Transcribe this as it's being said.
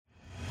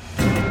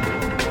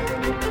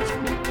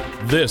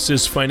This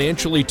is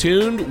Financially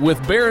Tuned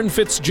with Baron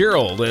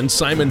Fitzgerald and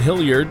Simon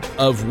Hilliard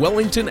of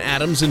Wellington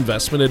Adams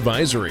Investment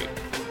Advisory.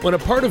 When a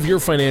part of your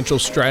financial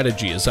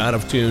strategy is out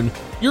of tune,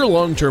 your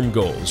long-term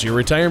goals, your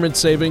retirement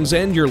savings,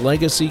 and your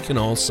legacy can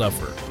all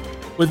suffer.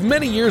 With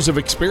many years of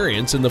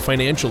experience in the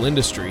financial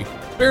industry,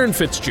 Baron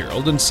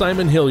Fitzgerald and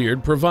Simon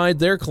Hilliard provide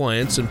their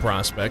clients and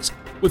prospects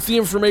with the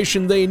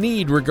information they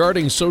need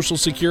regarding Social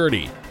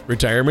Security,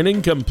 retirement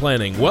income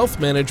planning, wealth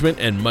management,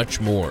 and much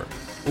more.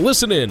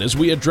 Listen in as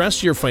we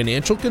address your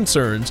financial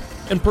concerns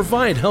and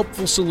provide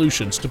helpful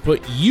solutions to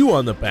put you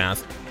on the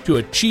path to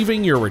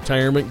achieving your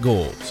retirement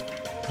goals.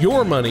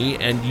 Your money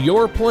and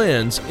your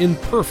plans in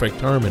perfect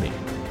harmony.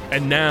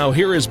 And now,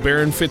 here is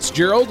Baron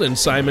Fitzgerald and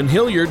Simon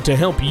Hilliard to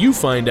help you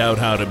find out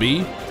how to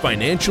be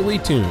financially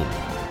tuned.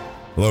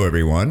 Hello,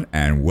 everyone,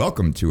 and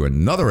welcome to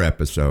another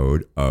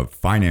episode of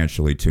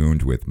Financially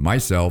Tuned with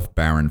myself,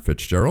 Baron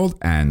Fitzgerald,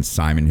 and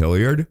Simon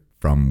Hilliard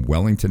from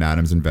Wellington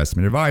Adams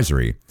Investment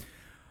Advisory.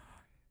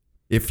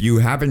 If you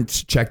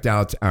haven't checked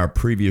out our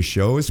previous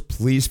shows,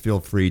 please feel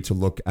free to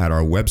look at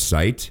our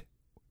website,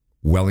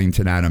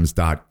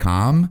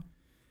 wellingtonadams.com.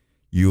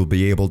 You'll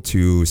be able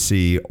to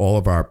see all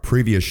of our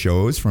previous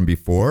shows from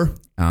before.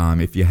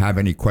 If you have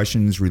any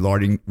questions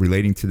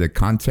relating to the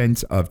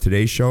content of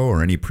today's show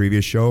or any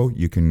previous show,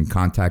 you can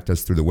contact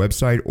us through the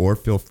website or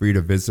feel free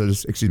to visit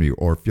us,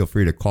 or feel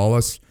free to call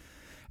us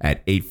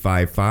at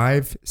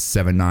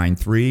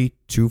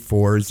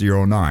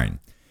 855-793-2409.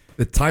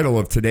 The title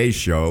of today's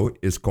show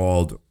is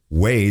called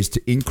Ways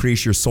to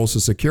Increase Your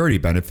Social Security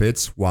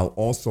Benefits While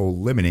Also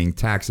Limiting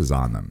Taxes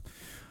on Them.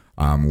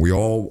 We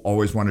all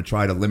always want to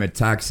try to limit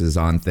taxes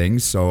on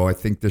things, so I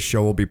think this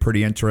show will be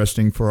pretty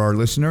interesting for our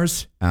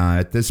listeners.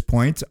 At this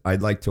point,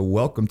 I'd like to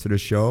welcome to the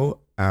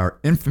show our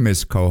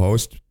infamous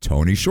co-host,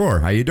 Tony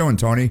Shore. How you doing,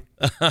 Tony?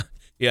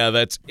 Yeah,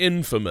 that's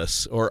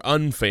infamous or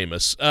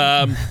unfamous.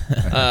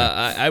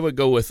 I would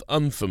go with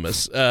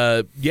unfamous.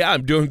 Yeah,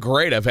 I'm doing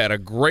great. I've had a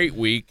great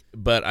week,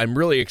 but I'm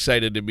really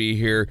excited to be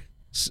here.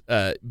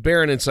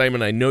 Baron and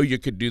Simon, I know you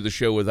could do the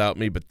show without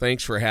me, but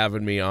thanks for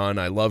having me on.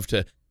 I love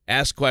to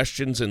ask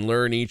questions and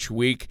learn each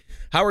week.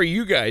 How are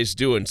you guys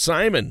doing?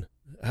 Simon,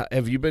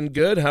 have you been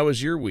good? How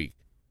was your week?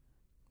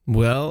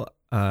 Well,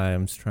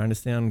 I'm trying to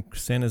stay on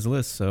Santa's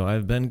list, so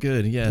I've been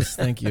good. Yes,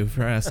 thank you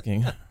for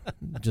asking.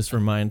 Just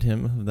remind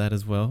him of that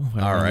as well.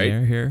 All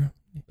right. Here.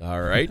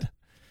 All right.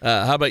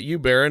 How about you,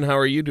 Baron? How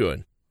are you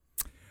doing?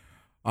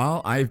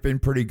 I've been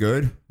pretty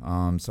good.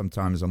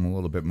 Sometimes I'm a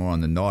little bit more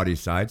on the naughty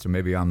side, so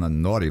maybe I'm on the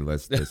naughty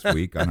list this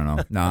week. I don't know.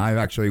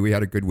 No, we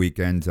had a good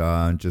weekend,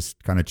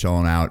 just kind of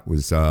chilling out. It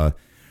was a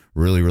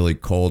really, really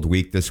cold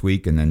week this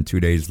week, and then 2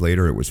 days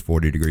later it was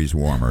 40 degrees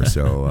warmer,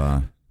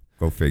 so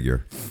go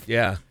figure.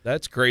 Yeah,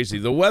 that's crazy.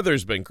 The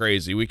weather's been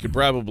crazy. We could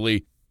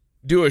probably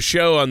do a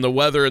show on the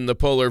weather and the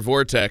polar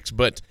vortex,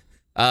 but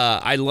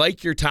I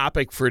like your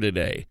topic for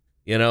today.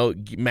 You know,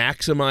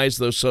 maximize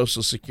those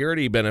Social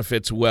Security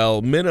benefits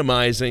while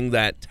minimizing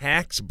that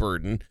tax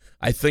burden.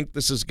 I think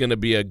this is going to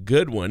be a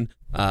good one.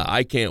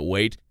 I can't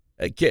wait.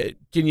 Can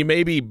you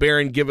maybe,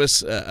 Baron, give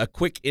us a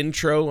quick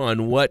intro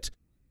on what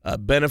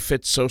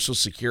benefits Social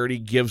Security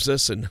gives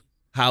us and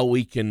how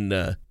we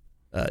can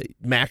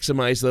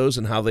maximize those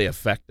and how they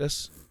affect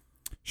us?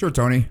 Sure,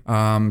 Tony.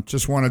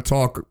 Just want to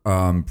talk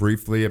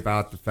briefly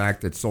about the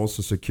fact that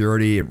Social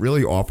Security, it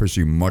really offers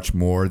you much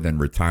more than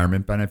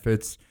retirement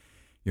benefits.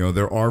 You know,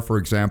 there are, for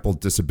example,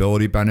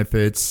 disability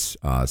benefits,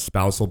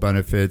 spousal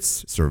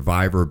benefits,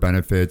 survivor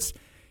benefits,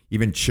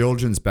 even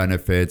children's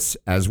benefits,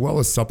 as well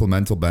as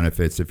supplemental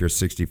benefits if you're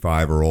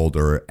 65 or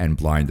older and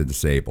blind and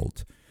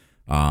disabled.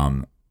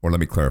 Or let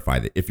me clarify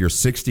that. If you're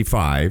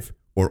 65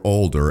 or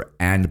older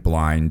and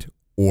blind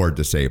or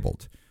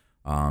disabled,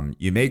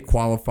 you may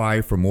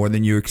qualify for more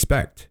than you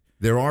expect.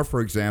 There are, for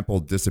example,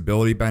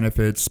 disability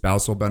benefits,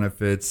 spousal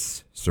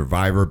benefits,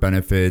 survivor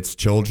benefits,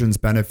 children's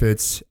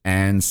benefits,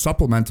 and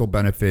supplemental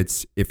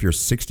benefits if you're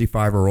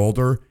 65 or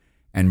older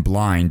and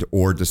blind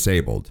or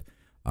disabled.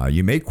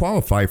 You may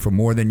qualify for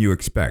more than you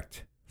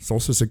expect.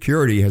 Social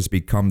Security has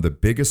become the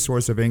biggest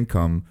source of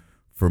income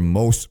for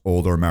most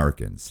older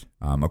Americans.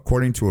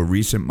 According to a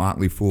recent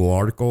Motley Fool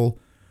article,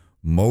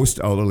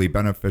 most elderly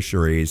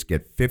beneficiaries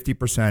get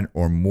 50%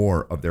 or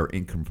more of their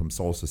income from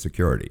Social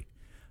Security.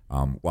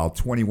 While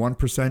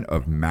 21%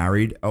 of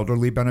married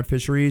elderly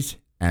beneficiaries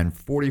and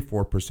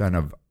 44%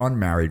 of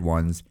unmarried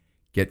ones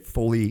get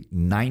fully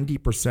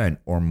 90%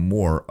 or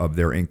more of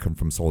their income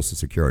from Social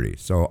Security.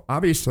 So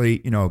obviously,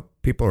 you know,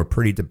 people are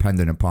pretty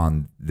dependent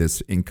upon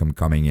this income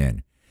coming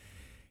in.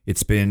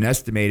 It's been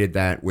estimated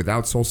that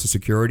without Social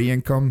Security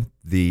income,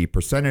 the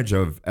percentage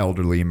of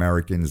elderly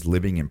Americans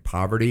living in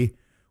poverty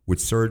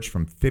would surge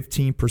from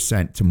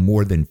 15% to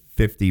more than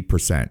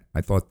 50%.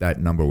 I thought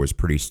that number was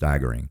pretty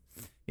staggering.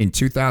 In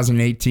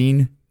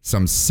 2018,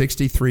 some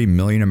 63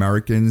 million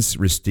Americans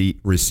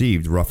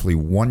received roughly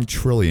 $1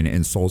 trillion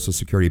in Social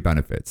Security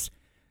benefits.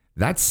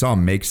 That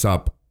sum makes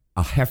up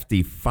a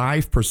hefty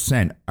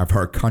 5% of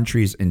our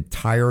country's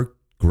entire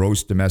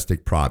gross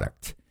domestic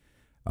product.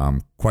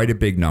 Quite a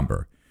big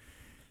number.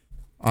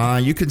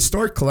 You can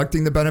start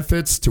collecting the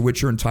benefits to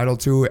which you're entitled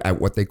to at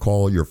what they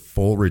call your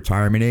full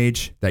retirement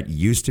age. That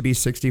used to be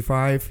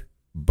 65,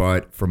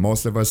 but for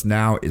most of us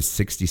now is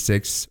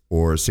 66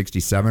 or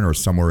 67 or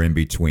somewhere in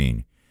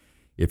between.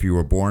 If you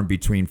were born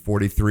between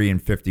 43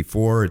 and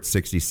 54, it's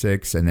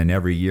 66, and then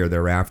every year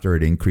thereafter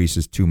it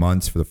increases 2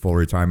 months for the full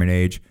retirement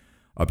age,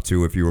 up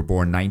to if you were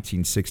born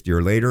 1960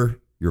 or later,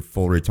 your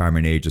full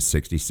retirement age is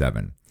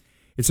 67.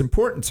 It's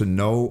important to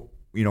know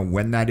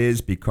when that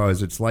is,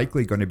 because it's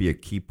likely going to be a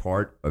key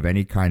part of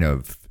any kind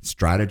of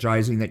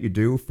strategizing that you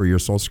do for your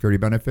Social Security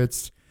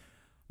benefits.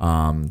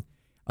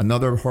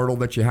 Another hurdle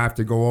that you have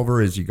to go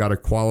over is you got to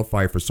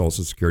qualify for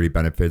Social Security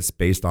benefits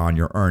based on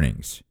your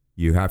earnings.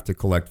 You have to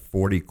collect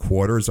 40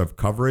 quarters of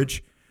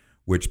coverage,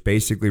 which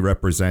basically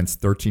represents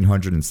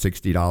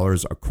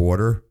 $1,360 a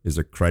quarter is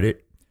a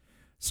credit.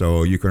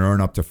 So you can earn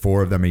up to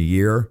 4 of them a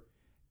year.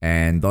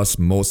 And thus,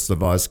 most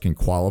of us can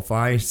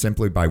qualify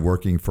simply by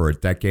working for a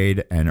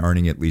decade and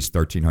earning at least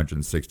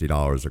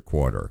 $1,360 a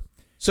quarter.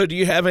 So do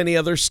you have any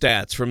other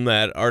stats from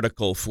that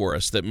article for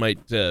us that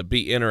might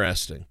be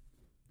interesting?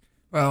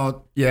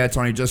 Well, yeah,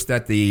 Tony, just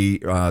that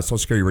the Social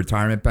Security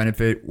retirement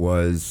benefit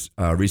was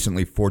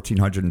recently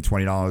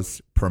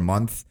 $1,420 per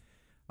month,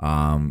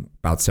 about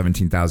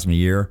 $17,000 a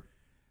year.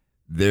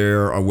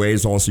 There are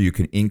ways also you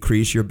can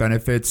increase your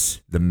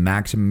benefits. The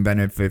maximum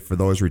benefit for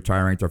those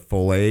retiring to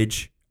full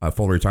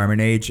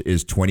retirement age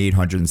is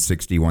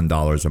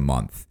 $2,861 a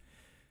month.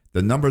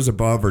 The numbers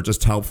above are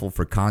just helpful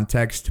for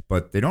context,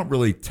 but they don't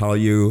really tell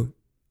you,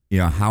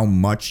 how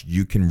much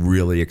you can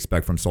really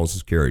expect from Social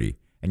Security.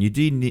 And you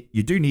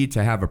do need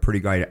to have a pretty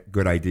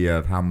good idea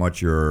of how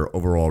much your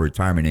overall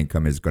retirement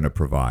income is going to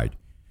provide.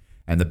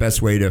 And the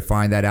best way to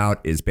find that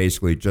out is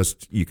basically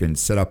you can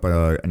set up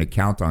an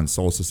account on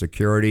Social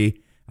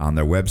Security on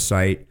their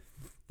website.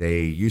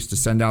 They used to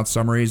send out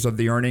summaries of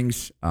the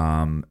earnings,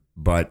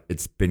 but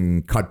it's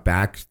been cut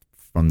back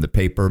from the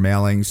paper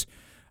mailings.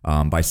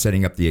 By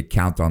setting up the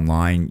account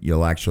online,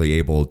 you'll actually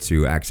able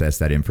to access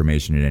that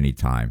information at any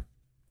time.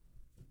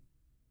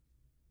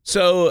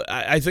 So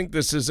I think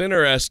this is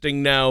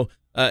interesting. Now,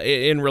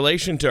 in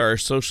relation to our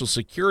Social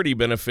Security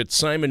benefits,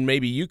 Simon,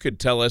 maybe you could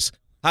tell us,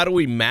 how do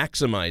we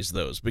maximize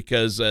those?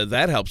 Because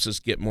that helps us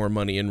get more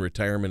money in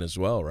retirement as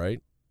well, right?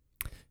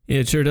 Yeah,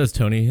 it sure does,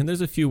 Tony. And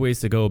there's a few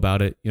ways to go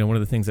about it. One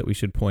of the things that we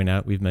should point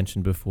out, we've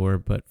mentioned before,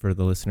 but for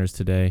the listeners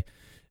today,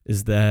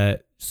 is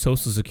that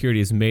Social Security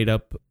is made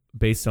up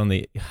based on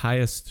the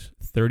highest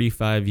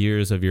 35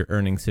 years of your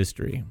earnings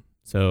history.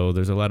 So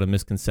there's a lot of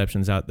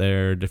misconceptions out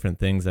there, different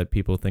things that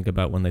people think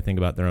about when they think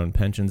about their own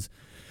pensions.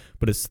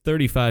 But it's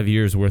 35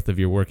 years worth of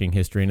your working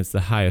history, and it's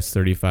the highest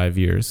 35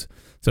 years.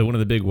 So one of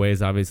the big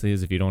ways, obviously,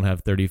 is if you don't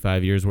have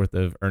 35 years worth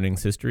of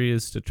earnings history,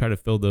 is to try to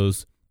fill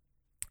those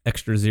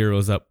extra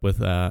zeros up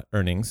with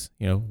earnings.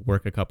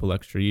 Work a couple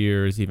extra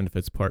years, even if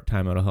it's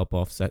part-time, it'll help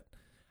offset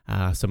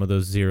some of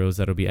those zeros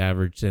that'll be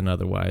averaged in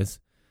otherwise.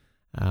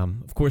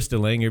 Of course,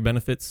 delaying your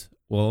benefits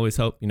will always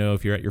help.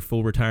 If you're at your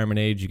full retirement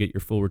age, you get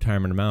your full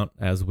retirement amount,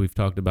 as we've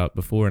talked about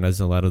before, and as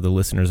a lot of the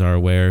listeners are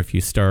aware. If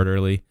you start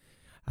early,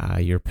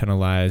 you're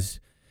penalized.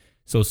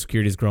 Social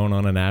Security is growing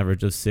on an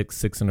average of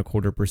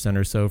 6.25%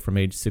 or so from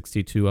age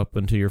 62 up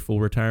into your full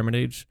retirement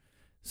age.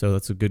 So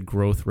that's a good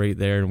growth rate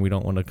there, and we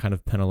don't want to kind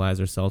of penalize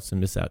ourselves and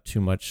miss out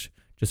too much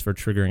just for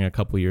triggering a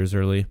couple years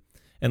early.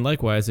 And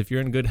likewise, if you're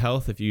in good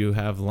health, if you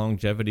have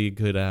longevity,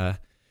 good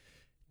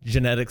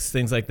genetics,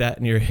 things like that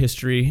in your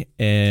history,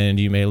 and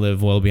you may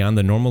live well beyond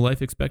the normal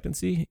life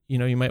expectancy,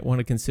 you might want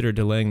to consider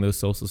delaying those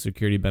Social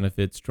Security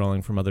benefits,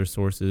 drawing from other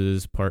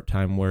sources,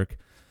 part-time work.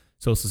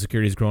 Social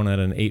Security is growing at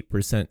an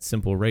 8%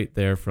 simple rate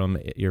there from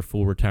your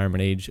full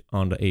retirement age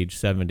on to age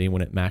 70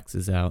 when it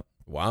maxes out.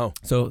 Wow.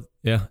 So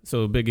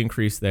a big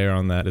increase there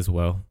on that as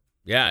well.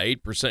 Yeah,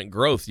 8%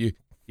 growth. You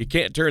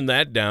can't turn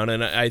that down,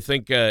 and I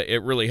think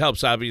it really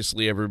helps.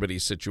 Obviously,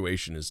 everybody's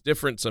situation is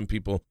different. Some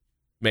people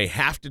may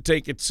have to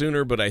take it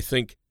sooner, but I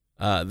think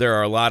there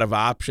are a lot of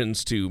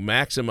options to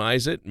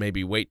maximize it,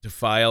 maybe wait to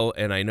file,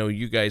 and I know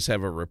you guys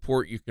have a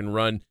report you can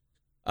run.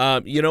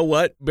 You know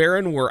what,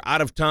 Baron, we're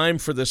out of time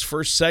for this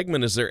first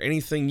segment. Is there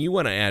anything you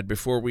want to add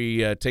before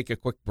we take a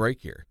quick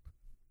break here?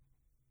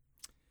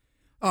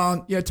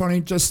 Yeah,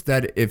 Tony, just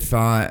that if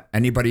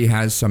anybody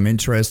has some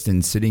interest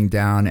in sitting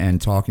down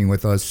and talking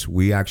with us,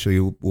 we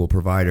actually will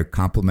provide a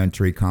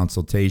complimentary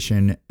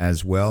consultation,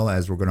 as well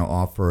as we're going to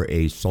offer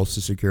a Social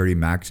Security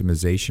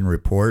maximization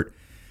report.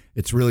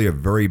 It's really a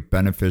very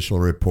beneficial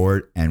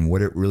report, and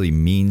what it really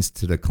means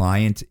to the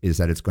client is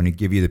that it's going to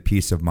give you the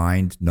peace of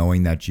mind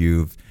knowing that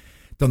you've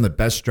done the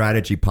best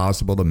strategy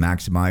possible to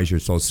maximize your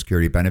Social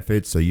Security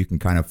benefits, so you can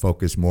kind of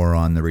focus more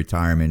on the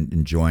retirement,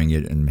 enjoying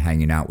it and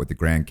hanging out with the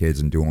grandkids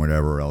and doing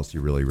whatever else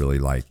you really, really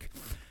like.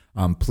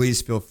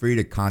 Please feel free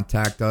to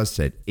contact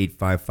us at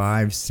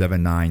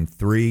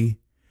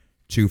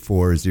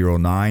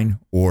 855-793-2409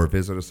 or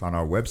visit us on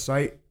our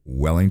website,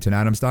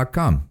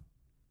 wellingtonadams.com.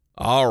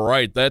 All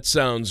right, that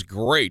sounds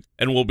great.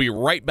 And we'll be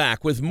right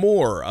back with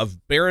more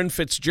of Baron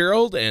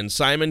Fitzgerald and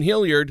Simon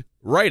Hilliard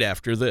right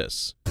after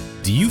this.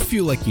 Do you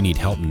feel like you need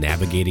help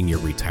navigating your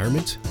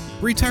retirement?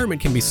 Retirement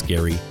can be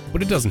scary,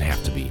 but it doesn't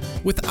have to be.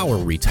 With our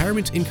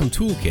Retirement Income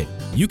Toolkit,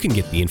 you can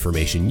get the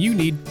information you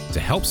need to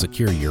help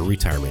secure your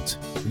retirement.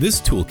 This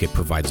toolkit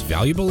provides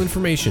valuable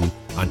information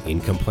on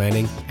income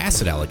planning,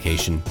 asset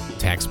allocation,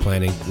 tax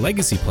planning,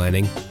 legacy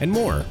planning, and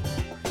more.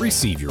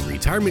 Receive your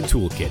Retirement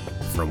Toolkit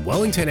from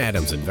Wellington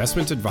Adams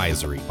Investment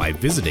Advisory by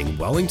visiting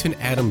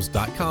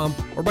wellingtonadams.com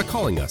or by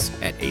calling us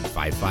at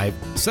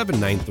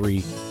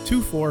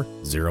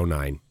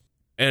 855-793-2409.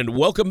 And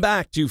welcome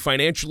back to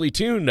Financially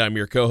Tuned. I'm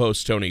your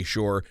co-host, Tony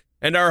Shore,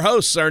 and our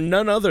hosts are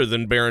none other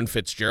than Baron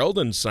Fitzgerald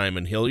and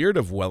Simon Hilliard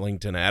of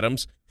Wellington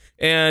Adams.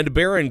 And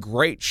Baron,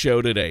 great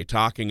show today,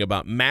 talking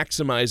about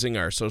maximizing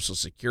our Social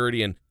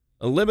Security and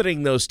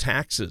limiting those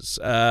taxes.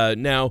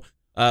 Now,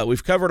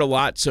 we've covered a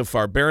lot so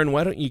far. Baron,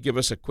 why don't you give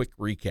us a quick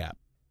recap?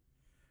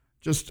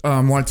 Just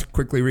wanted to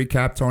quickly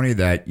recap, Tony,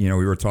 that we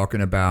were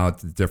talking about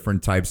the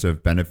different types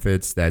of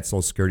benefits that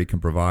Social Security can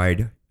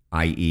provide,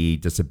 i.e.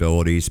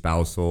 disability,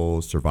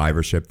 spousal,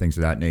 survivorship, things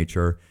of that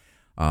nature.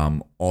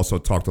 Also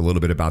talked a little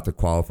bit about the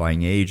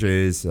qualifying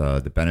ages,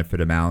 the benefit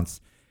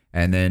amounts.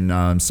 And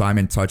then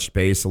Simon touched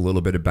base a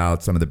little bit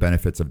about some of the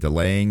benefits of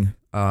delaying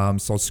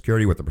Social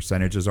Security, what the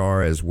percentages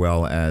are, as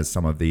well as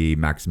some of the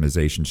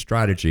maximization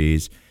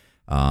strategies,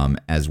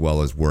 as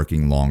well as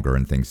working longer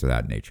and things of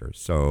that nature.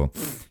 So,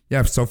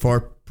 yeah, so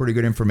far, pretty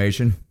good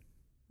information.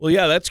 Well,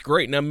 yeah, that's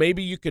great. Now,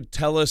 maybe you could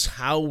tell us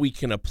how we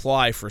can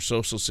apply for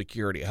Social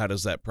Security. How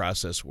does that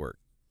process work?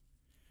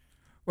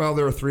 Well,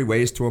 there are 3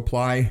 ways to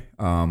apply.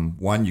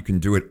 One, you can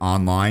do it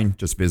online.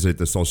 Just visit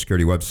the Social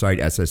Security website,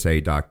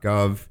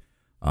 ssa.gov.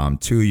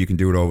 2, you can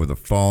do it over the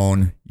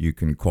phone. You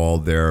can call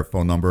their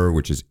phone number,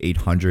 which is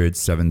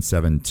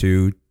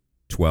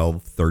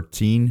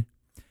 800-772-1213.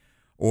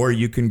 Or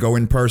you can go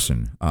in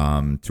person.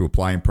 To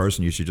apply in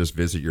person, you should just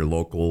visit your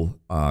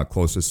local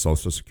closest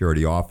Social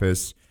Security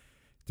office.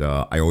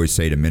 I always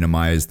say to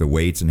minimize the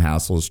waits and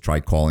hassles,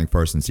 try calling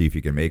first and see if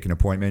you can make an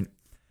appointment.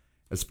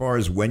 As far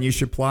as when you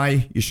should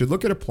apply, you should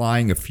look at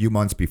applying a few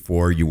months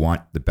before you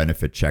want the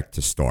benefit check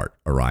to start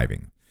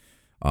arriving.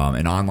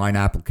 An online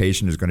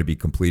application is going to be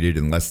completed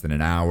in less than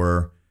an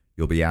hour.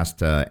 You'll be asked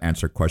to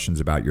answer questions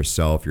about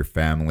yourself, your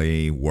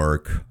family,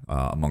 work,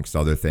 amongst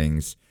other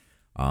things.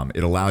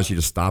 It allows you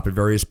to stop at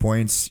various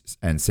points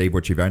and save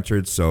what you've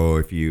entered. So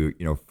if you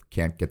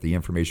can't get the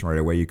information right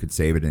away, you could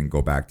save it and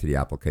go back to the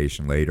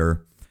application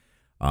later.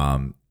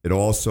 It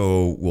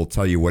also will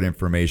tell you what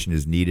information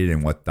is needed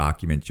and what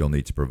documents you'll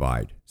need to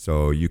provide.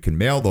 So you can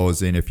mail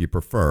those in if you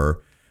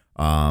prefer,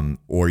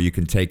 or you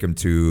can take them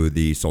to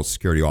the Social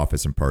Security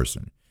office in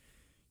person.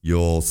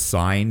 You'll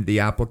sign the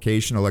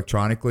application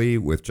electronically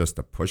with just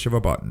a push of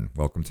a button.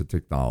 Welcome to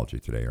technology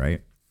today,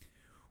 right?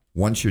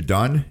 Once you're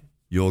done,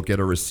 you'll get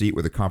a receipt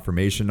with a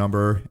confirmation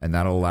number, and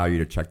that'll allow you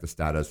to check the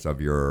status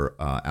of your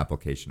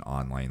application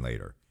online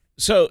later.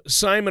 So,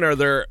 Simon, are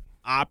there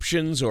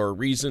options or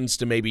reasons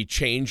to maybe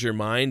change your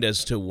mind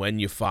as to when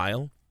you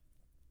file?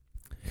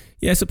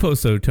 Yeah, I suppose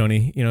so,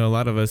 Tony. A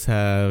lot of us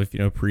have,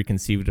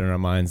 preconceived in our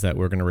minds that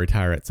we're going to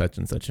retire at such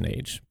and such an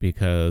age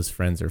because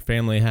friends or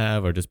family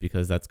have, or just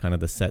because that's kind of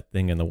the set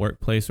thing in the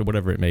workplace or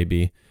whatever it may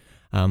be.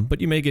 But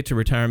you may get to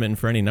retirement and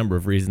for any number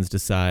of reasons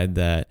decide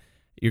that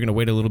you're going to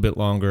wait a little bit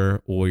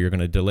longer, or you're going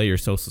to delay your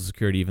Social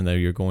Security even though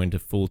you're going to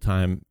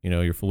full-time,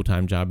 your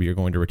full-time job, you're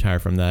going to retire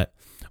from that.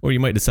 Or you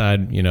might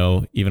decide,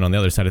 even on the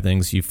other side of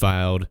things, you've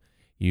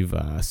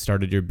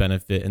started your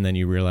benefit and then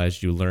you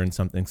realized you learned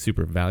something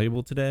super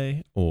valuable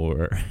today,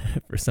 or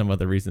for some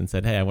other reason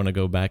said, hey, I want to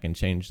go back and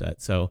change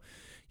that. So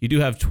you do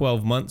have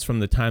 12 months from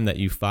the time that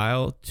you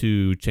file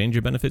to change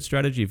your benefit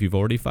strategy. If you've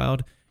already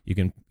filed,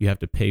 you have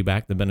to pay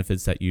back the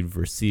benefits that you've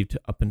received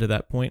up until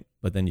that point,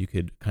 but then you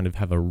could kind of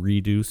have a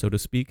redo, so to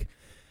speak.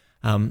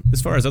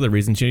 As far as other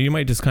reasons, you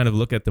might just kind of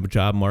look at the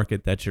job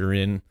market that you're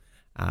in,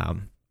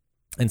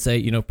 and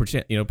say,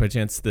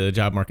 perchance the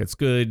job market's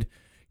good.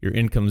 Your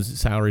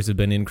salaries have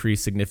been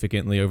increased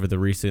significantly over the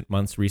recent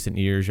months, recent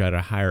years. You're at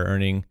a higher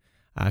earning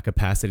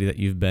capacity that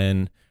you've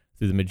been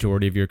through the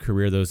majority of your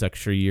career. Those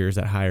extra years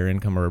at higher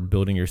income are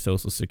building your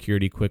Social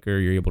Security quicker.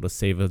 You're able to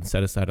save and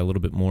set aside a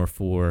little bit more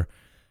for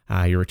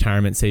your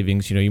retirement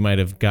savings. You might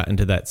have gotten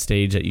to that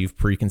stage that you've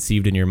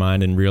preconceived in your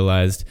mind and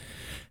realized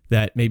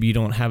that maybe you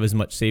don't have as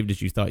much saved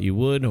as you thought you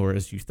would, or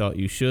as you thought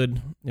you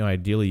should.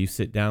 Ideally, you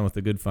sit down with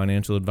a good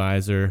financial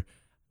advisor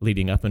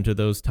leading up into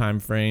those time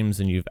frames,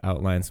 and you've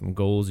outlined some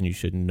goals, and you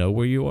should know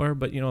where you are.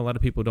 But a lot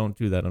of people don't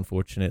do that,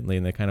 unfortunately,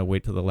 and they kind of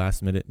wait till the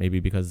last minute, maybe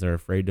because they're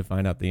afraid to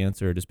find out the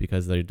answer, or just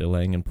because they're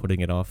delaying and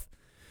putting it off,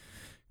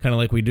 kind of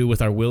like we do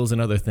with our wills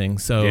and other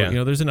things. So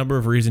there's a number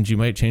of reasons you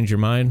might change your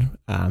mind.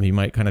 You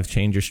might kind of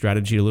change your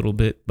strategy a little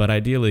bit, but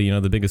ideally,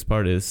 the biggest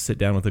part is sit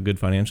down with a good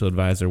financial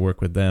advisor, work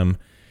with them,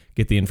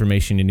 get the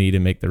information you need,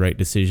 and make the right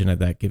decision at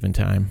that given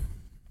time.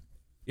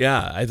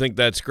 Yeah, I think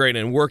that's great.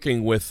 And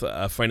working with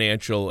a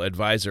financial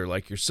advisor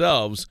like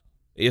yourselves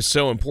is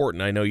so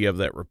important. I know you have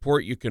that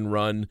report you can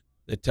run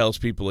that tells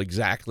people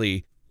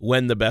exactly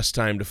when the best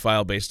time to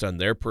file based on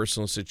their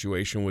personal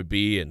situation would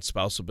be, and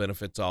spousal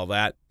benefits, all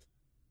that.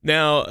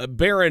 Now,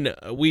 Baron,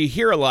 we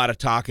hear a lot of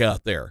talk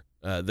out there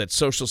that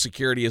Social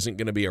Security isn't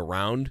going to be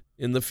around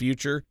in the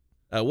future.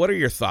 What are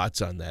your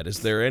thoughts on that?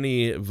 Is there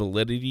any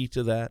validity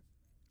to that?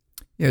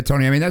 Yeah,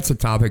 Tony, I mean, that's a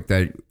topic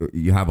that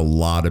you have a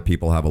lot of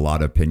people have a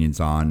lot of opinions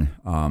on.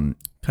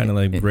 Kind of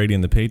like Brady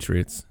and the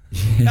Patriots.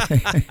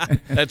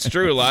 That's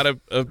true. A lot of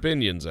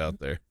opinions out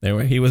there.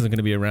 He wasn't going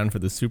to be around for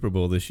the Super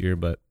Bowl this year,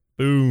 but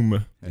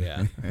boom.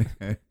 Yeah.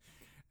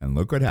 And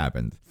look what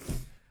happened.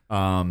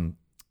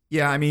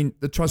 Yeah, I mean,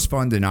 the trust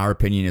fund, in our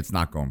opinion, it's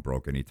not going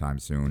broke anytime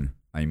soon.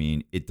 I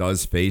mean, it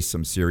does face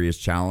some serious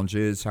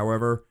challenges.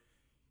 However,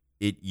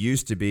 it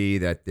used to be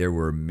that there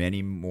were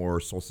many more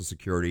Social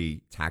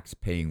Security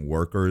tax-paying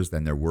workers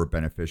than there were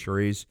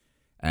beneficiaries.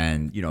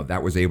 And,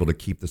 that was able to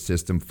keep the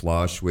system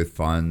flush with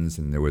funds.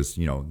 And there was,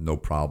 no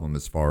problem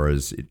as far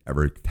as it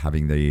ever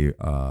having the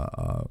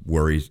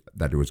worries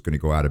that it was going to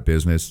go out of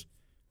business,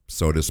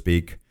 so to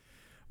speak.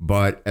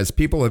 But as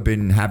people have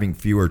been having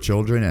fewer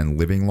children and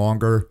living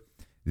longer,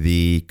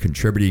 the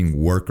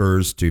contributing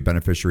workers to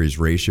beneficiaries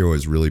ratio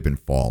has really been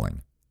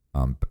falling.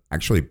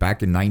 Actually,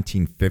 back in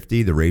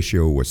 1950, the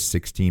ratio was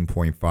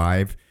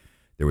 16.5.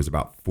 There was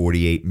about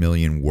 48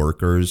 million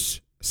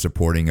workers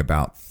supporting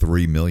about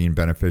 3 million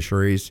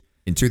beneficiaries.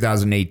 In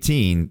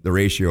 2018, the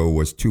ratio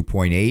was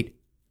 2.8,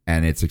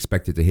 and it's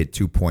expected to hit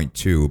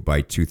 2.2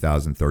 by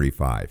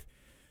 2035.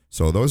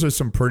 So those are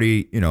some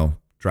pretty,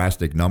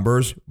 drastic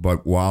numbers.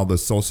 But while the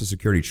Social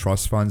Security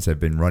trust funds have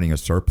been running a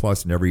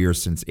surplus in every year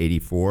since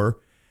 '84,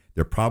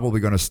 they're probably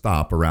going to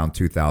stop around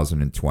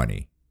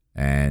 2020.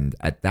 And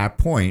at that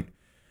point,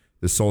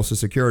 the Social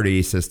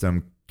Security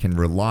system can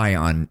rely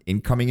on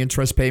incoming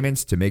interest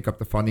payments to make up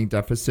the funding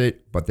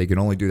deficit, but they can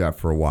only do that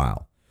for a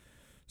while.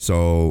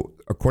 So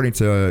according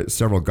to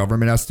several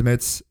government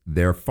estimates,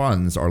 their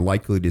funds are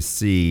likely to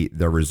see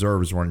their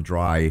reserves run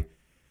dry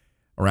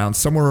around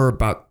somewhere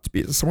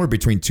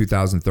between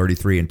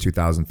 2033 and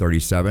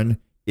 2037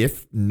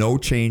 if no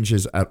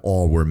changes at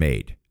all were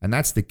made. And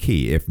that's the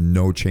key, if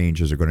no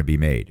changes are going to be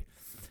made.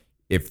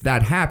 If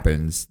that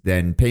happens,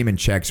 then payment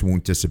checks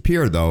won't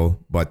disappear, though,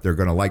 but they're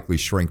going to likely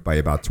shrink by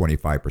about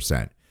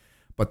 25%.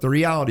 But the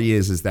reality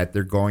is that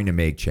they're going to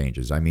make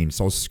changes. I mean,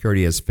 Social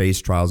Security has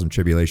faced trials and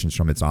tribulations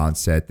from its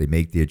onset. They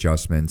make the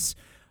adjustments.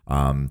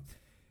 It's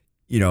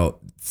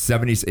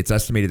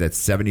estimated that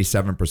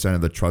 77%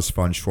 of the trust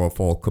fund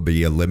shortfall could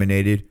be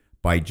eliminated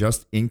by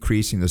just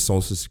increasing the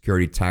Social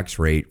Security tax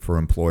rate for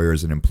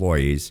employers and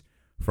employees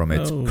from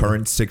its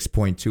current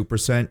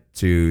 6.2%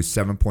 to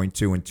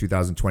 7.2 in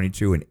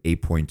 2022 and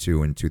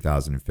 8.2 in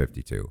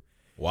 2052.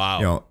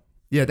 Wow.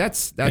 Yeah,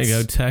 that's there you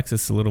go. Tax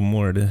us a little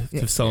more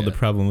to solve the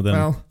problem with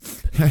them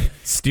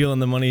stealing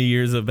the money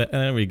years of.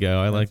 There we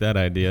go. I like that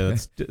idea.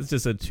 It's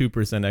just a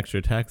 2%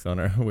 extra tax on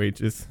our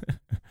wages.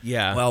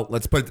 Yeah. Well,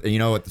 let's put.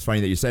 It's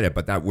funny that you said it,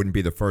 but that wouldn't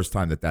be the first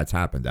time that's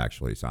happened,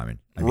 actually, Simon.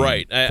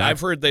 Right.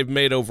 I've heard they've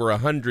made over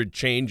 100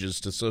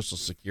 changes to Social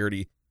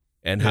Security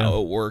and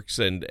how it works,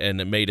 and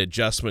it made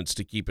adjustments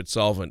to keep it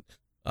solvent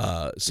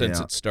since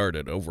it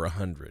started. Over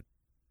 100.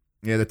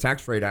 Yeah, the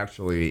tax rate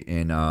actually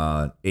in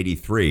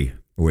 '83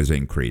 was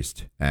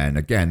increased, and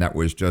again, that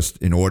was just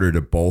in order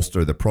to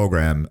bolster the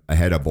program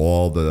ahead of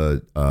all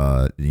the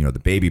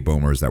the baby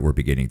boomers that were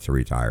beginning to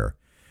retire.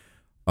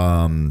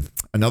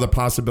 Another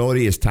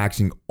possibility is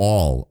taxing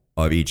all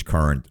of each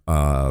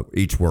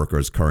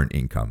worker's current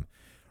income.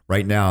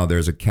 Right now,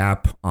 there's a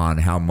cap on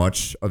how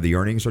much of the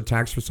earnings are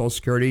taxed for Social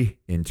Security.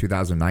 In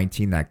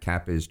 2019, that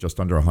cap is just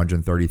under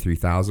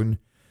 $133,000.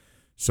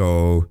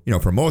 So,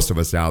 for most of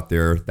us out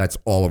there, that's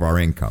all of our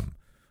income.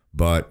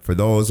 But for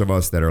those of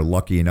us that are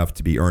lucky enough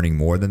to be earning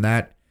more than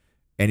that,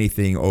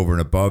 anything over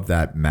and above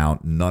that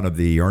amount, none of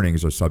the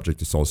earnings are subject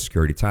to Social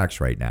Security tax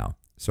right now.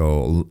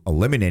 So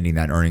eliminating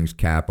that earnings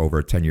cap over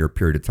a 10-year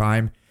period of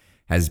time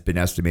has been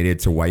estimated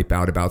to wipe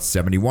out about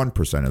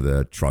 71% of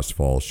the trust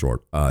fund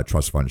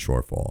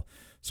shortfall.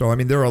 So,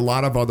 there are a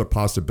lot of other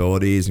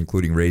possibilities,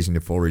 including raising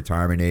the full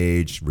retirement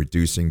age,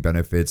 reducing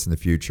benefits in the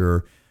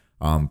future.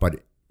 But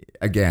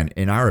again,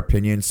 in our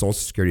opinion, Social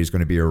Security is going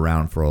to be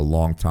around for a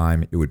long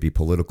time. It would be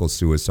political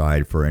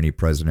suicide for any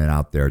president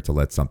out there to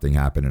let something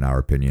happen, in our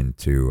opinion,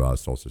 to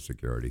Social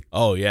Security.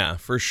 Oh, yeah,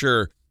 for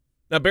sure.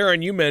 Now,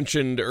 Baron, you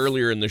mentioned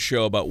earlier in the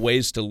show about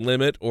ways to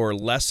limit or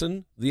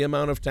lessen the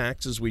amount of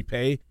taxes we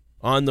pay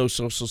on those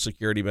Social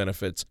Security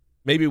benefits.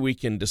 Maybe we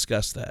can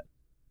discuss that.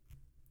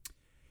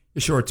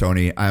 Sure,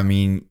 Tony.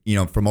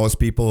 For most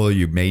people,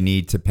 you may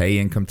need to pay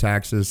income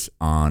taxes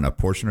on a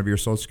portion of your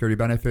Social Security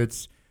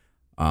benefits.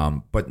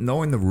 But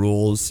knowing the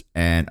rules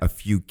and a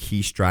few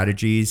key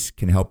strategies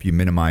can help you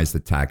minimize the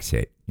tax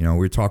hit.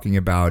 We're talking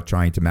about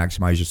trying to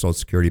maximize your Social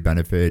Security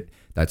benefit.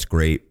 That's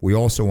great. We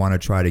also want to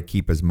try to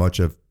keep as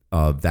much of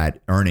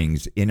that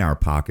earnings in our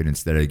pocket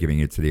instead of giving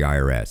it to the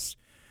IRS.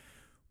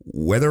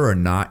 Whether or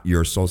not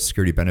your Social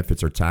Security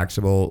benefits are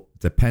taxable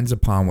depends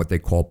upon what they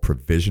call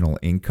provisional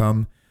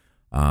income.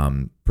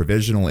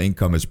 Provisional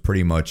income is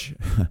pretty much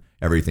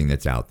everything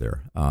that's out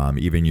there.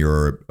 Even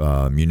your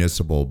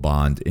municipal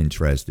bond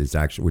interest is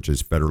actually, which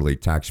is federally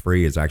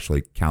tax-free, is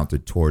actually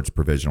counted towards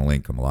provisional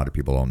income. A lot of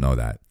people don't know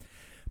that.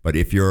 But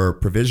if your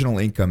provisional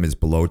income is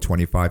below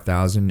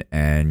 $25,000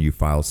 and you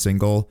file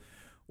single,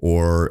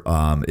 or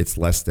it's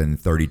less than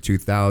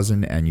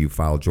 $32,000 and you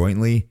file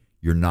jointly,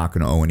 you're not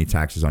going to owe any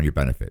taxes on your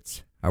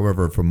benefits.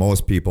 However, for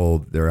most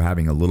people, they're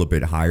having a little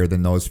bit higher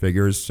than those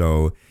figures.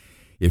 So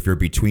if you're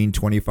between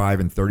 25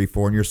 and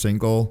 34 and you're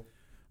single,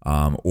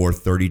 or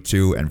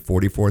 32 and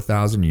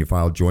 44,000 and you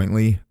file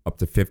jointly, up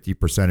to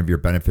 50% of your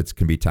benefits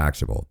can be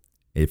taxable.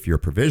 If your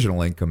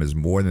provisional income is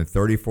more than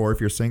 34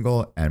 if you're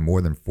single and more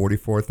than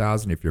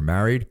 44,000 if you're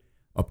married,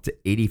 up to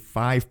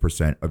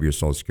 85% of your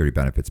Social Security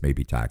benefits may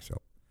be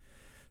taxable.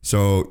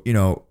 So,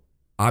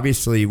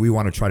 obviously we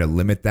want to try to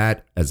limit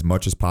that as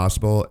much as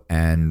possible.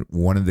 And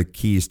one of the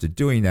keys to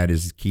doing that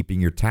is keeping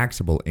your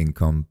taxable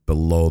income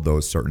below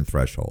those certain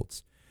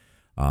thresholds.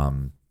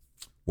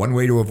 One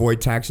way to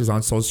avoid taxes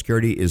on Social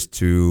Security is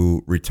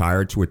to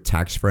retire to a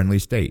tax-friendly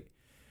state.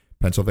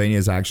 Pennsylvania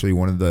is actually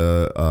one of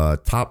the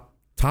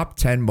top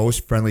 10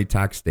 most friendly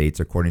tax states,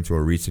 according to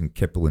a recent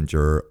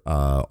Kiplinger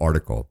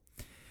article.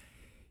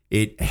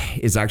 It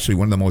is actually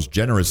one of the most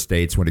generous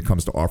states when it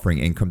comes to offering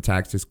income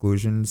tax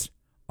exclusions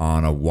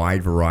on a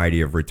wide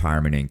variety of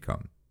retirement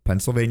income.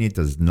 Pennsylvania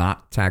does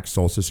not tax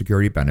Social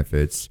Security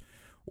benefits,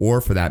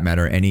 or for that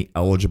matter, any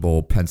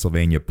eligible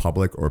Pennsylvania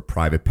public or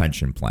private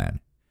pension plan.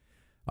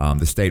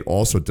 The state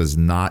also does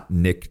not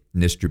nick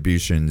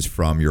distributions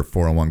from your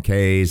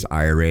 401ks,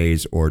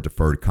 IRAs, or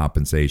deferred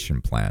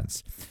compensation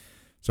plans.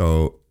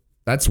 So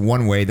that's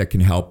one way that can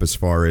help as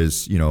far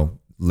as,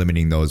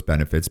 limiting those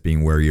benefits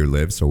being where you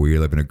live. So we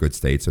live in a good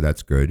state, so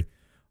that's good.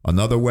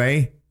 Another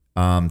way,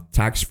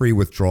 tax-free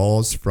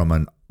withdrawals from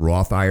a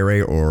Roth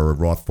IRA or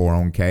Roth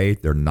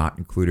 401k, they're not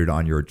included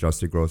on your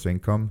adjusted gross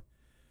income.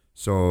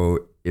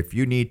 So if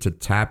you need to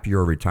tap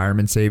your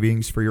retirement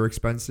savings for your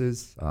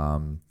expenses,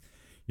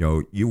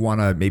 you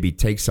want to maybe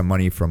take some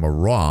money from a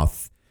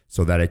Roth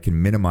so that it can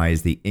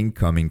minimize the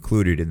income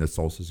included in the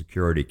Social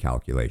Security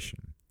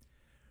calculation.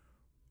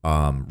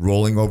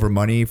 Rolling over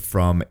money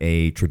from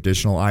a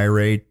traditional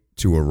IRA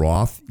to a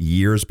Roth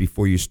years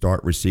before you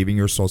start receiving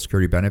your Social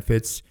Security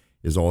benefits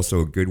is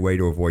also a good way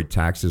to avoid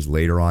taxes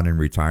later on in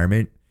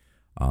retirement.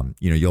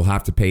 You'll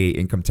have to pay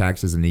income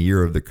taxes in the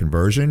year of the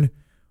conversion,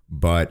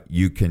 but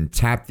you can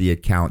tap the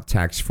account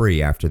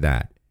tax-free after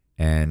that.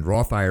 And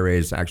Roth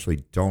IRAs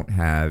actually don't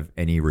have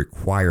any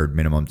required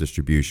minimum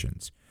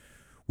distributions,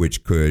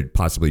 which could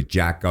possibly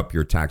jack up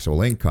your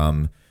taxable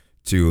income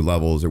to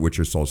levels at which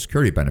your Social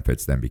Security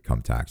benefits then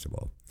become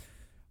taxable.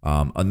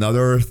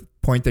 Another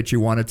point that you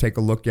want to take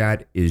a look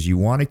at is you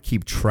want to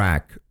keep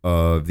track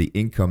of the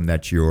income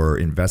that your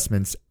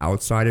investments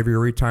outside of your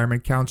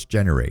retirement accounts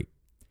generate.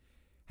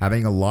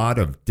 Having a lot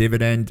of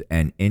dividend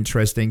and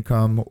interest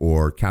income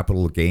or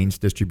capital gains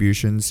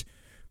distributions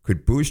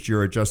could boost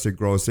your adjusted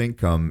gross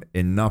income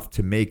enough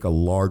to make a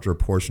larger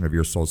portion of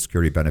your Social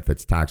Security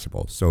benefits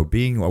taxable. So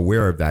being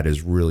aware of that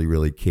is really,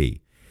 really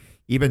key.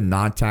 Even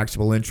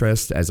non-taxable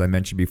interest, as I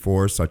mentioned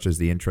before, such as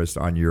the interest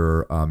on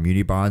your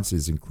muni bonds,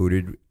 is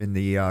included in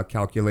the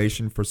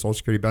calculation for Social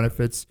Security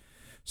benefits.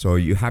 So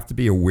you have to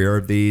be aware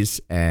of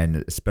these,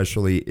 and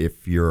especially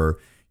if your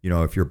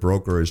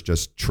broker is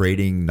just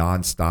trading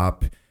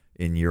nonstop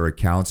in your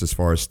accounts as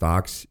far as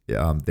stocks,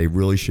 they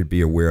really should be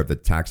aware of the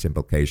tax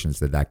implications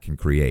that can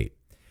create.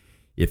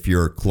 If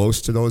you're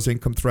close to those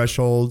income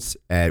thresholds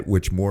at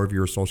which more of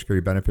your Social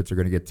Security benefits are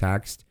going to get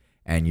taxed,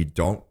 and you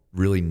don't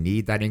really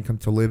need that income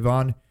to live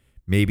on,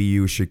 maybe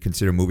you should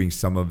consider moving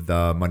some of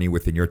the money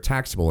within your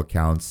taxable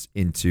accounts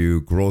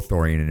into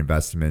growth-oriented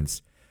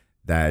investments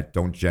that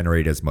don't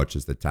generate as much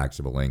as the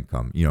taxable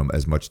income,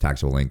 as much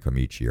taxable income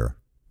each year.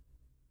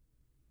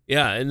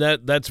 Yeah, and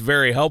that's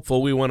very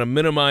helpful. We want to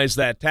minimize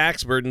that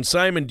tax burden.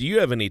 Simon, do you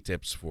have any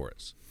tips for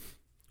us?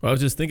 Well, I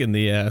was just thinking,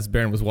 as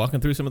Baron was walking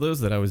through some of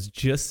those, that I was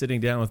just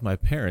sitting down with my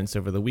parents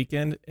over the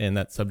weekend, and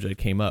that subject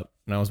came up.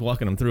 And I was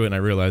walking them through it, and I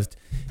realized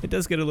it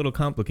does get a little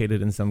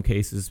complicated in some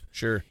cases.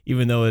 Sure.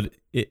 Even though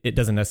it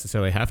doesn't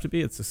necessarily have to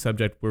be. It's a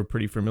subject we're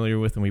pretty familiar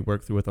with, and we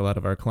work through with a lot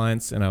of our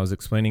clients. And I was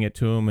explaining it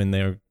to them, and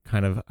they were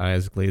kind of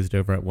eyes glazed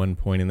over at one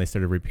point, and they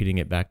started repeating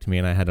it back to me,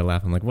 and I had to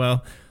laugh. I'm like,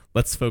 well,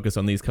 let's focus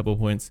on these couple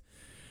points.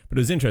 But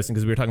it was interesting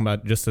because we were talking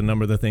about just a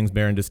number of the things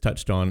Baron just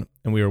touched on,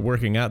 and we were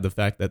working out the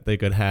fact that they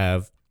could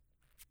have,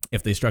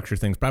 if they structure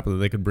things properly,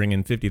 they could bring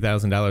in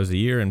 $50,000 a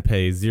year and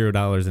pay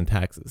 $0 in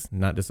taxes,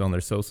 not just on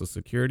their Social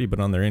Security, but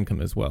on their income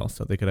as well.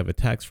 So they could have a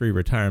tax-free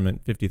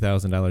retirement,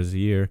 $50,000 a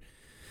year,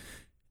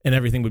 and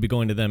everything would be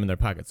going to them in their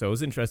pocket. So it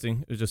was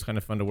interesting. It was just kind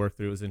of fun to work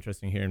through. It was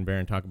interesting hearing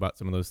Baron talk about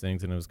some of those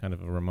things, and it was kind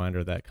of a reminder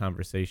of that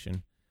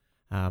conversation.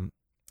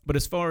 But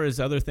as far as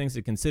other things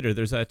to consider,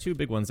 there's two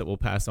big ones that we'll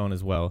pass on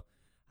as well.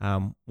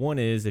 One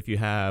is if you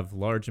have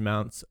large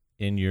amounts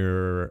in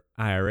your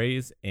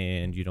IRAs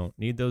and you don't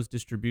need those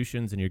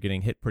distributions and you're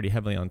getting hit pretty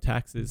heavily on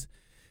taxes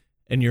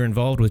and you're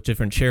involved with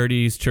different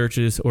charities,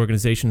 churches,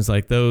 organizations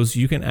like those,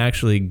 you can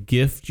actually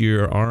gift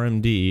your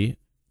RMD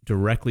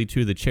directly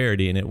to the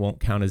charity and it won't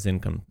count as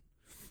income.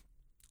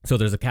 So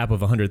there's a cap of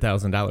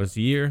 $100,000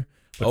 a year.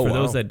 But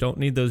those that don't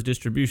need those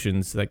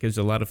distributions, that gives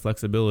a lot of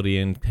flexibility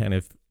in kind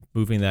of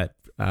moving that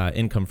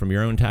income from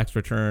your own tax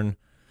return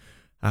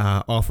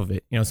off of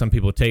it. Some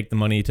people take the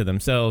money to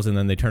themselves and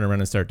then they turn around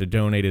and start to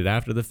donate it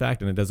after the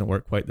fact, and it doesn't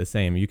work quite the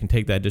same. You can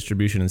take that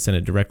distribution and send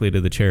it directly to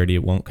the charity.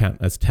 It won't count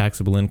as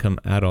taxable income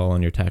at all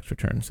on your tax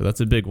return. So that's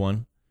a big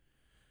one.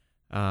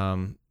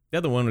 The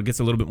other one gets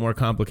a little bit more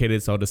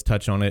complicated, so I'll just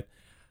touch on it.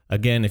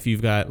 Again, if you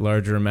have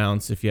larger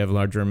amounts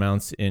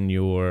in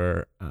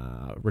your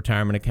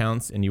retirement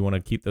accounts and you want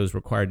to keep those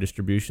required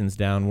distributions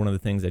down, one of the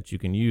things that you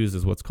can use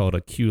is what's called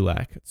a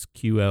QLAC. It's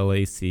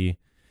QLAC.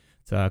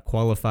 It's a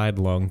qualified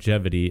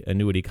longevity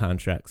annuity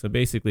contract. So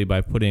basically,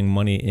 by putting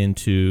money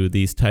into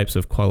these types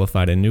of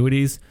qualified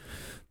annuities,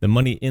 the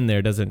money in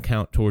there doesn't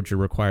count towards your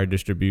required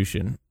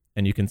distribution.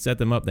 And you can set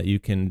them up that you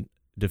can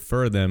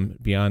defer them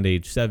beyond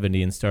age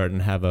 70 and start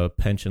and have a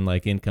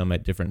pension-like income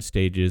at different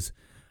stages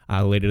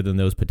later than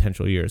those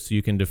potential years. So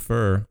you can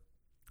defer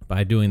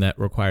by doing that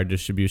required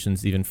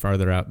distributions even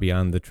farther out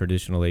beyond the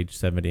traditional age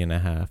 70 and a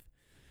half.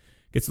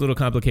 Gets a little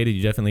complicated.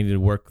 You definitely need to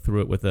work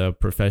through it with a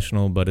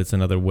professional, but it's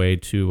another way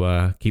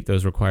to keep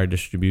those required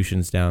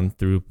distributions down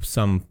through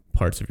some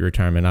parts of your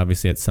retirement.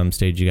 Obviously, at some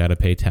stage, you got to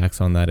pay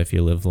tax on that if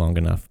you live long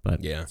enough, but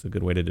it's a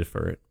good way to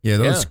defer it. Yeah,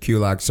 those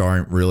QLACs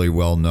aren't really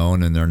well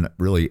known, and they're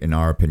really, in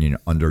our opinion,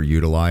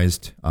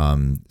 underutilized,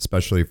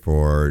 especially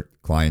for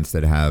clients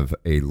that have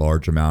a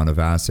large amount of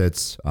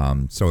assets.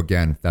 So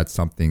again, if that's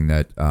something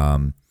that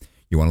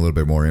you want a little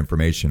bit more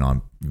information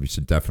on, you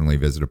should definitely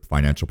visit a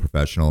financial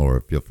professional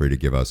or feel free to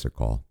give us a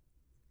call.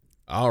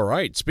 All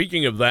right.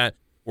 Speaking of that,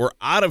 we're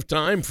out of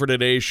time for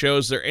today's show.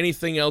 Is there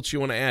anything else you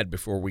want to add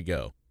before we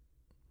go?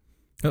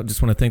 I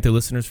just want to thank the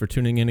listeners for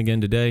tuning in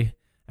again today.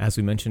 As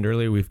we mentioned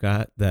earlier, we've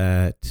got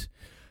that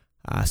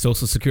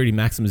Social Security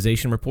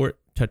maximization report.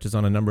 Touches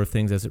on a number of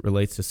things as it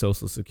relates to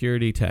Social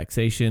Security,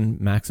 taxation,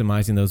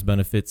 maximizing those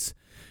benefits.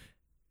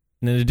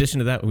 And in addition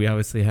to that, we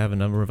obviously have a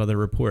number of other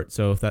reports.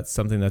 So if that's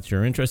something that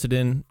you're interested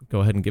in, go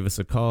ahead and give us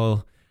a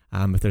call.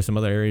 If there's some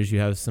other areas you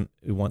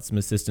want some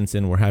assistance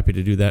in, we're happy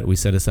to do that. We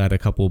set aside a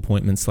couple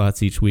appointment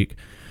slots each week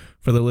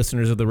for the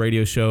listeners of the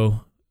radio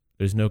show.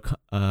 There's no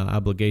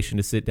obligation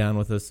to sit down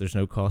with us. There's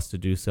no cost to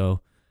do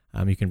so.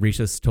 You can reach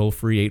us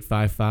toll-free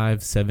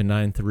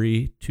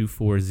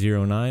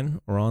 855-793-2409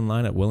 or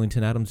online at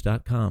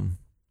wellingtonadams.com.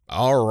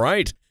 All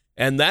right.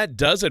 And that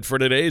does it for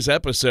today's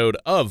episode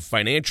of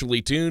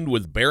Financially Tuned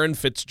with Baron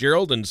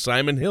Fitzgerald and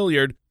Simon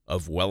Hilliard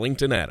of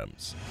Wellington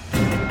Adams.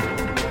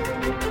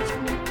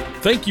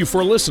 Thank you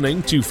for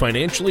listening to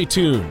Financially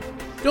Tuned.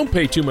 Don't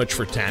pay too much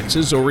for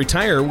taxes or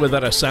retire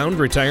without a sound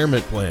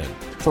retirement plan.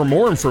 For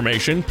more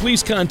information,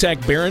 please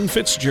contact Baron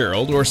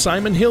Fitzgerald or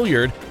Simon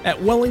Hilliard at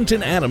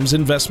Wellington Adams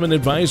Investment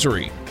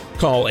Advisory.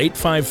 Call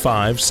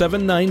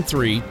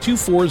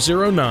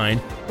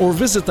 855-793-2409 or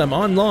visit them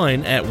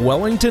online at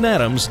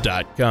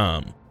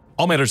wellingtonadams.com.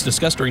 All matters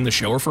discussed during the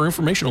show are for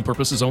informational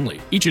purposes only.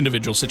 Each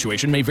individual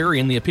situation may vary,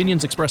 and the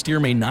opinions expressed here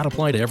may not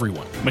apply to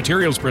everyone.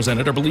 Materials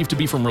presented are believed to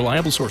be from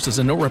reliable sources,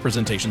 and no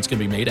representations can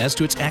be made as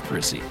to its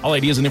accuracy. All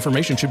ideas and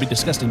information should be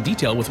discussed in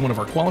detail with one of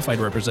our qualified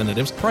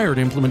representatives prior to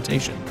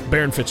implementation.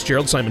 Baron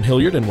Fitzgerald, Simon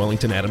Hilliard, and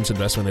Wellington Adams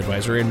Investment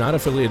Advisory are not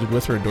affiliated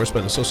with or endorsed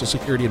by the Social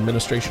Security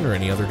Administration or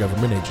any other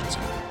government agency.